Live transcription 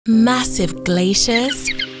Massive glaciers,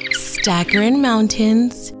 staggering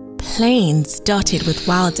mountains, plains dotted with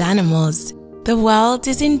wild animals. The world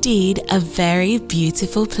is indeed a very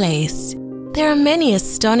beautiful place. There are many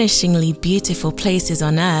astonishingly beautiful places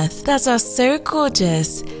on Earth that are so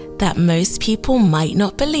gorgeous that most people might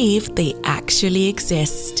not believe they actually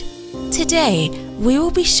exist. Today, we will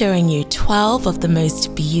be showing you 12 of the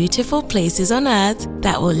most beautiful places on Earth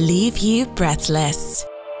that will leave you breathless.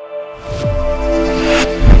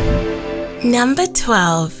 Number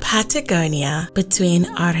 12. Patagonia, between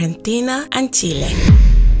Argentina and Chile.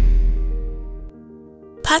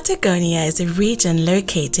 Patagonia is a region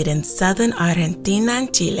located in southern Argentina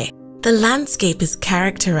and Chile. The landscape is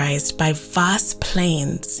characterized by vast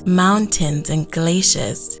plains, mountains, and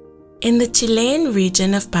glaciers. In the Chilean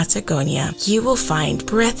region of Patagonia, you will find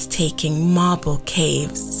breathtaking marble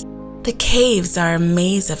caves. The caves are a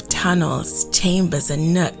maze of tunnels, chambers,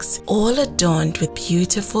 and nooks, all adorned with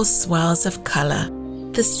beautiful swirls of color.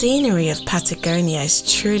 The scenery of Patagonia is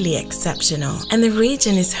truly exceptional, and the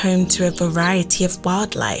region is home to a variety of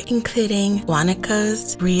wildlife, including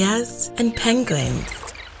guanacos, rheas, and penguins.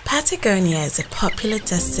 Patagonia is a popular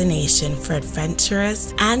destination for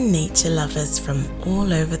adventurers and nature lovers from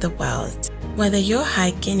all over the world. Whether you're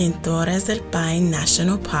hiking in Torres del Paine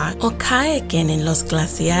National Park or kayaking in Los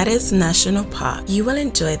Glaciers National Park, you will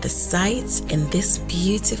enjoy the sights in this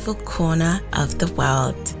beautiful corner of the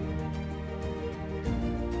world.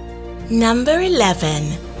 Number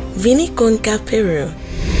 11. Vinicunca, Peru.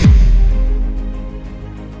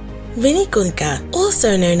 Vinicunca,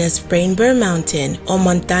 also known as Rainbow Mountain or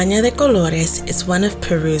Montaña de Colores, is one of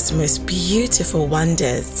Peru's most beautiful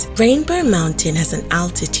wonders. Rainbow Mountain has an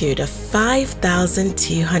altitude of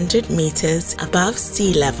 5,200 meters above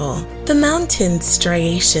sea level. The mountain's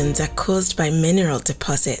striations are caused by mineral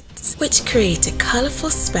deposits, which create a colorful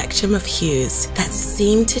spectrum of hues that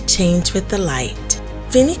seem to change with the light.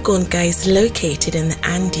 Vinicunca is located in the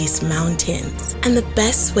Andes Mountains, and the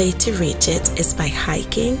best way to reach it is by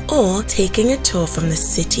hiking or taking a tour from the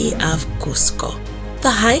city of Cusco.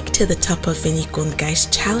 The hike to the top of Vinicunca is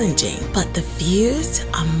challenging, but the views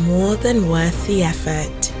are more than worth the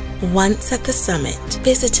effort. Once at the summit,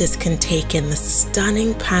 visitors can take in the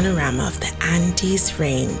stunning panorama of the Andes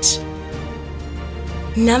range.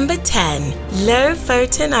 Number 10.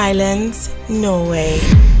 Lofoten Islands, Norway.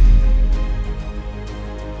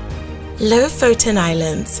 Lofoten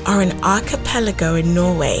Islands are an archipelago in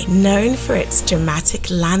Norway known for its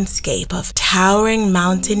dramatic landscape of towering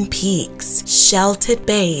mountain peaks, sheltered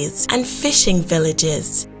bays, and fishing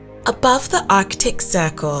villages. Above the Arctic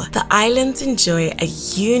Circle, the islands enjoy a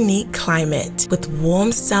unique climate with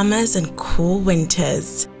warm summers and cool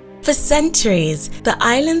winters. For centuries, the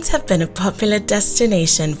islands have been a popular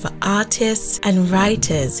destination for artists and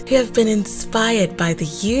writers who have been inspired by the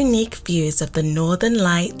unique views of the northern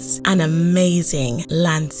lights and amazing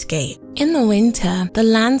landscape. In the winter, the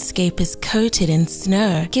landscape is coated in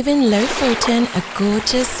snow, giving Lofoten a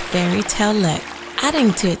gorgeous fairy tale look.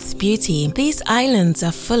 Adding to its beauty, these islands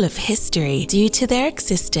are full of history due to their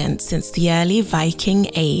existence since the early Viking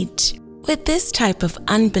Age. With this type of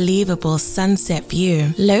unbelievable sunset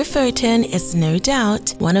view, Lofoten is no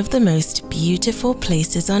doubt one of the most beautiful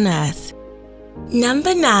places on Earth.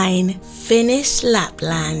 Number 9. Finnish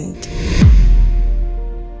Lapland.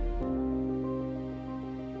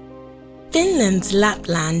 Finland's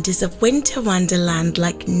Lapland is a winter wonderland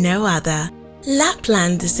like no other.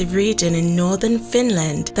 Lapland is a region in northern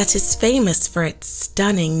Finland that is famous for its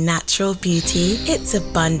stunning natural beauty, its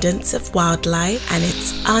abundance of wildlife, and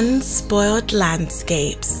its unspoiled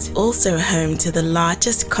landscapes. Also home to the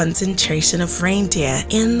largest concentration of reindeer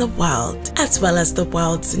in the world, as well as the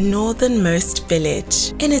world's northernmost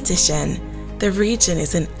village. In addition, the region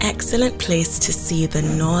is an excellent place to see the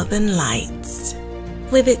northern lights.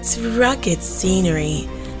 With its rugged scenery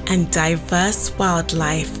and diverse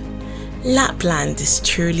wildlife, Lapland is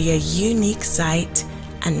truly a unique sight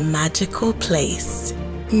and magical place.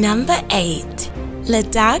 Number 8.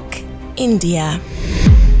 Ladakh, India.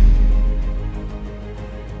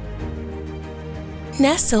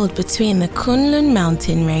 Nestled between the Kunlun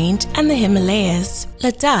mountain range and the Himalayas,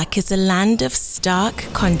 Ladakh is a land of stark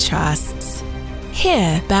contrasts.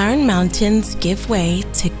 Here, barren mountains give way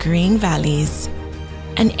to green valleys,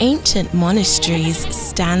 and ancient monasteries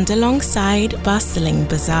stand alongside bustling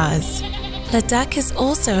bazaars. Ladakh is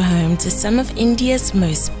also home to some of India's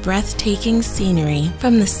most breathtaking scenery,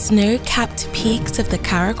 from the snow-capped peaks of the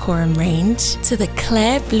Karakoram Range to the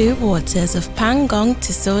clear blue waters of Pangong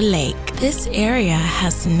Tso Lake. This area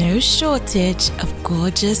has no shortage of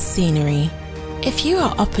gorgeous scenery. If you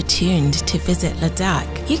are opportuned to visit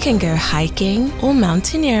Ladakh, you can go hiking or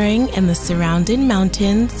mountaineering in the surrounding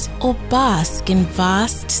mountains or bask in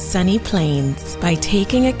vast sunny plains by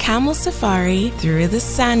taking a camel safari through the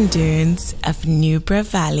sand dunes of Nubra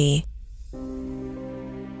Valley.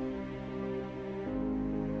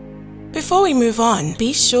 Before we move on,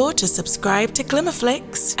 be sure to subscribe to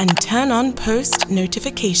Glimmerflix and turn on post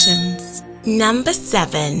notifications. Number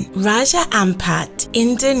 7. Raja Ampat,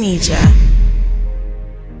 Indonesia.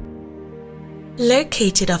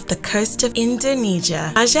 Located off the coast of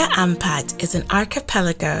Indonesia, Raja Ampat is an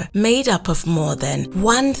archipelago made up of more than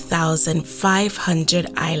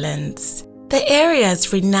 1,500 islands. The area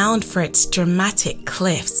is renowned for its dramatic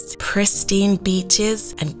cliffs, pristine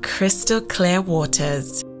beaches, and crystal clear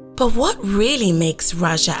waters. But what really makes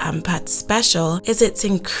Raja Ampat special is its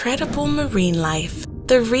incredible marine life.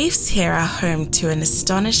 The reefs here are home to an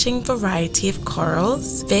astonishing variety of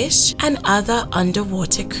corals, fish, and other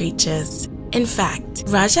underwater creatures. In fact,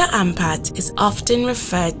 Raja Ampat is often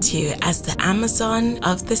referred to as the Amazon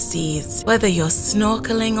of the seas. Whether you're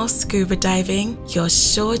snorkeling or scuba diving, you're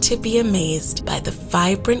sure to be amazed by the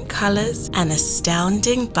vibrant colors and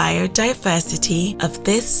astounding biodiversity of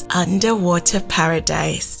this underwater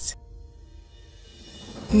paradise.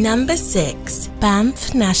 Number 6.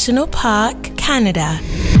 Banff National Park, Canada.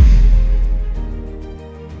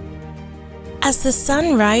 As the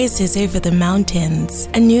sun rises over the mountains,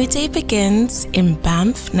 a new day begins in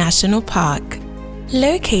Banff National Park.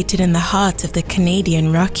 Located in the heart of the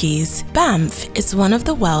Canadian Rockies, Banff is one of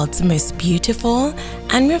the world's most beautiful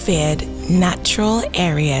and revered natural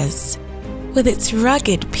areas. With its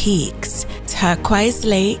rugged peaks, turquoise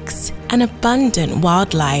lakes, and abundant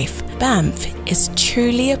wildlife, Banff is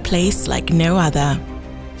truly a place like no other.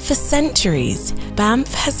 For centuries,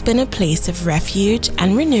 Banff has been a place of refuge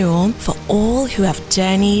and renewal for all who have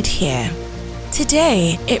journeyed here.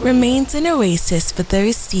 Today, it remains an oasis for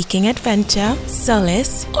those seeking adventure,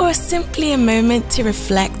 solace, or simply a moment to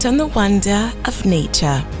reflect on the wonder of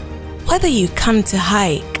nature. Whether you come to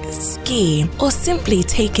hike, ski, or simply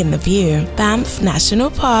take in the view, Banff National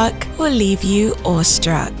Park will leave you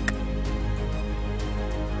awestruck.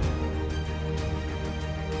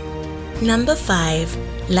 Number 5.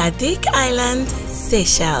 Ladakh Island,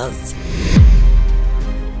 Seychelles.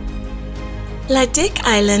 Ladakh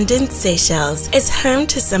Island in Seychelles is home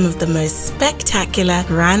to some of the most spectacular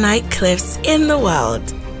granite cliffs in the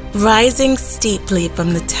world. Rising steeply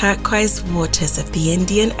from the turquoise waters of the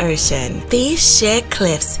Indian Ocean, these sheer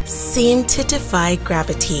cliffs seem to defy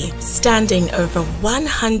gravity, standing over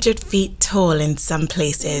 100 feet tall in some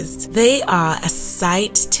places. They are a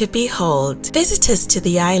sight to behold. Visitors to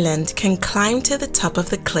the island can climb to the top of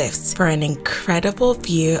the cliffs for an incredible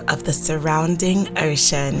view of the surrounding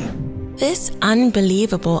ocean. This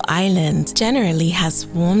unbelievable island generally has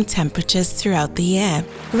warm temperatures throughout the year.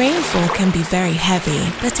 Rainfall can be very heavy,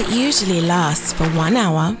 but it usually lasts for 1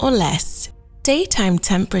 hour or less. Daytime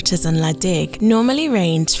temperatures on Ladakh normally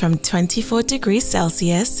range from 24 degrees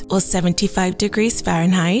Celsius or 75 degrees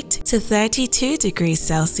Fahrenheit to 32 degrees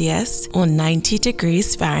Celsius or 90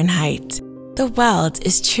 degrees Fahrenheit. The world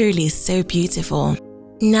is truly so beautiful.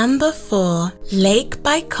 Number 4. Lake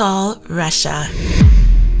Baikal, Russia.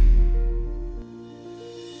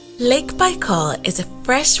 Lake Baikal is a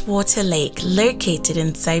freshwater lake located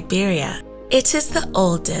in Siberia. It is the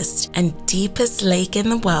oldest and deepest lake in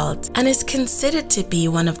the world and is considered to be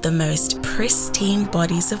one of the most pristine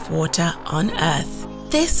bodies of water on Earth.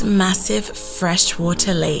 This massive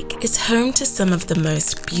freshwater lake is home to some of the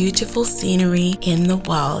most beautiful scenery in the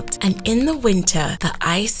world, and in the winter, the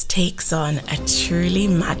ice takes on a truly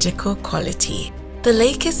magical quality. The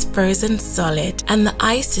lake is frozen solid and the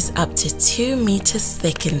ice is up to 2 meters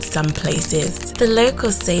thick in some places. The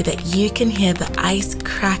locals say that you can hear the ice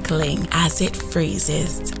crackling as it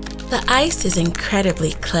freezes. The ice is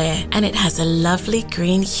incredibly clear and it has a lovely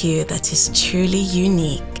green hue that is truly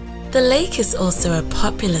unique. The lake is also a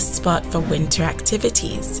popular spot for winter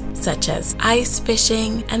activities, such as ice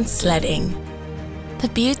fishing and sledding. The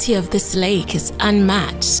beauty of this lake is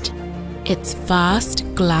unmatched. Its vast,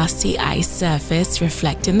 glassy ice surface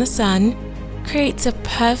reflecting the sun creates a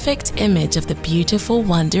perfect image of the beautiful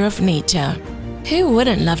wonder of nature. Who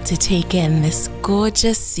wouldn't love to take in this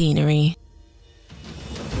gorgeous scenery?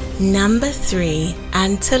 Number 3.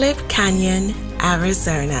 Antelope Canyon,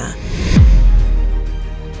 Arizona.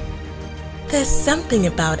 There's something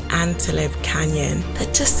about Antelope Canyon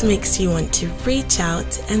that just makes you want to reach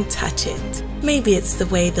out and touch it. Maybe it's the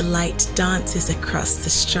way the light dances across the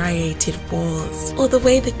striated walls, or the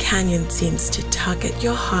way the canyon seems to tug at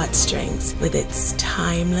your heartstrings with its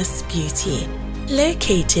timeless beauty.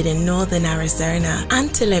 Located in northern Arizona,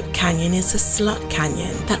 Antelope Canyon is a slot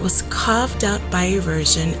canyon that was carved out by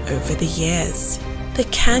erosion over the years. The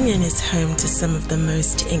canyon is home to some of the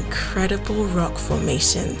most incredible rock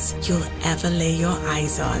formations you'll ever lay your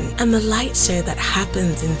eyes on, and the light show that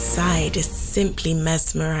happens inside is simply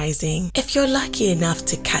mesmerizing. If you're lucky enough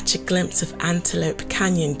to catch a glimpse of Antelope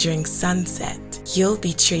Canyon during sunset, you'll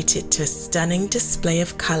be treated to a stunning display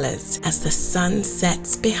of colors as the sun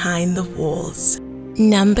sets behind the walls.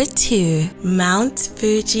 Number 2. Mount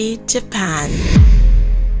Fuji, Japan.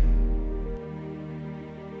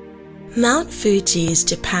 Mount Fuji is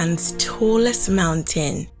Japan's tallest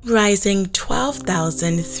mountain, rising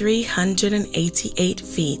 12,388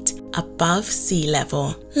 feet above sea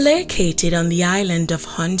level. Located on the island of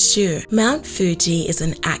Honshu, Mount Fuji is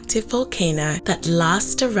an active volcano that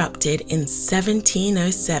last erupted in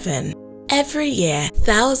 1707. Every year,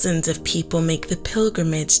 thousands of people make the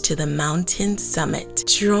pilgrimage to the mountain's summit,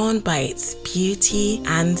 drawn by its beauty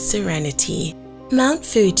and serenity. Mount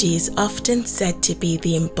Fuji is often said to be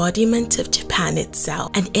the embodiment of Japan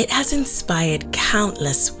itself, and it has inspired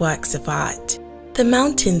countless works of art. The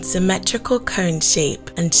mountain's symmetrical cone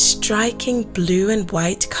shape and striking blue and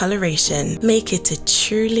white coloration make it a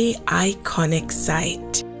truly iconic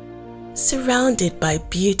sight. Surrounded by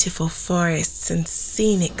beautiful forests and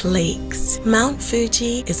scenic lakes, Mount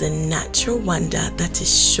Fuji is a natural wonder that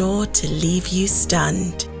is sure to leave you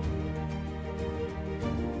stunned.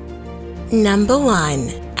 Number 1.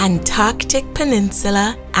 Antarctic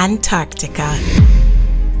Peninsula, Antarctica.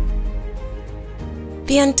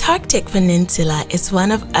 The Antarctic Peninsula is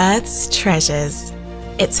one of Earth's treasures.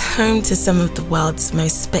 It's home to some of the world's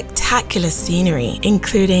most spectacular scenery,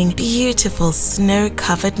 including beautiful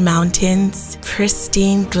snow-covered mountains,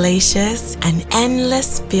 pristine glaciers, and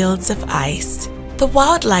endless fields of ice. The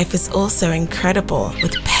wildlife is also incredible,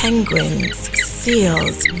 with penguins,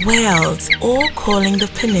 seals, whales, all calling the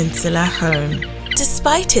peninsula home.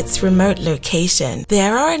 Despite its remote location,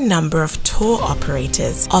 there are a number of tour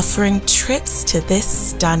operators offering trips to this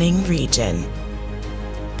stunning region.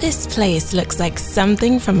 This place looks like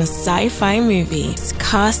something from a sci-fi movie,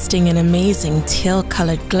 casting an amazing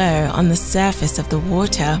teal-colored glow on the surface of the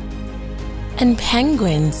water, and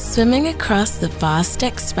penguins swimming across the vast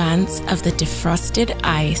expanse of the defrosted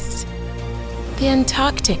ice. The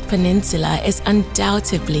Antarctic Peninsula is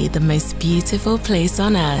undoubtedly the most beautiful place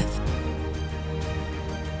on Earth.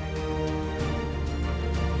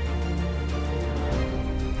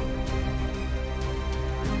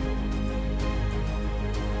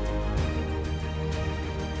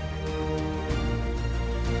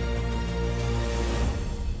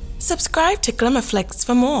 Subscribe to Glimmerflix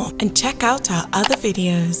for more and check out our other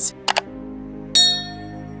videos.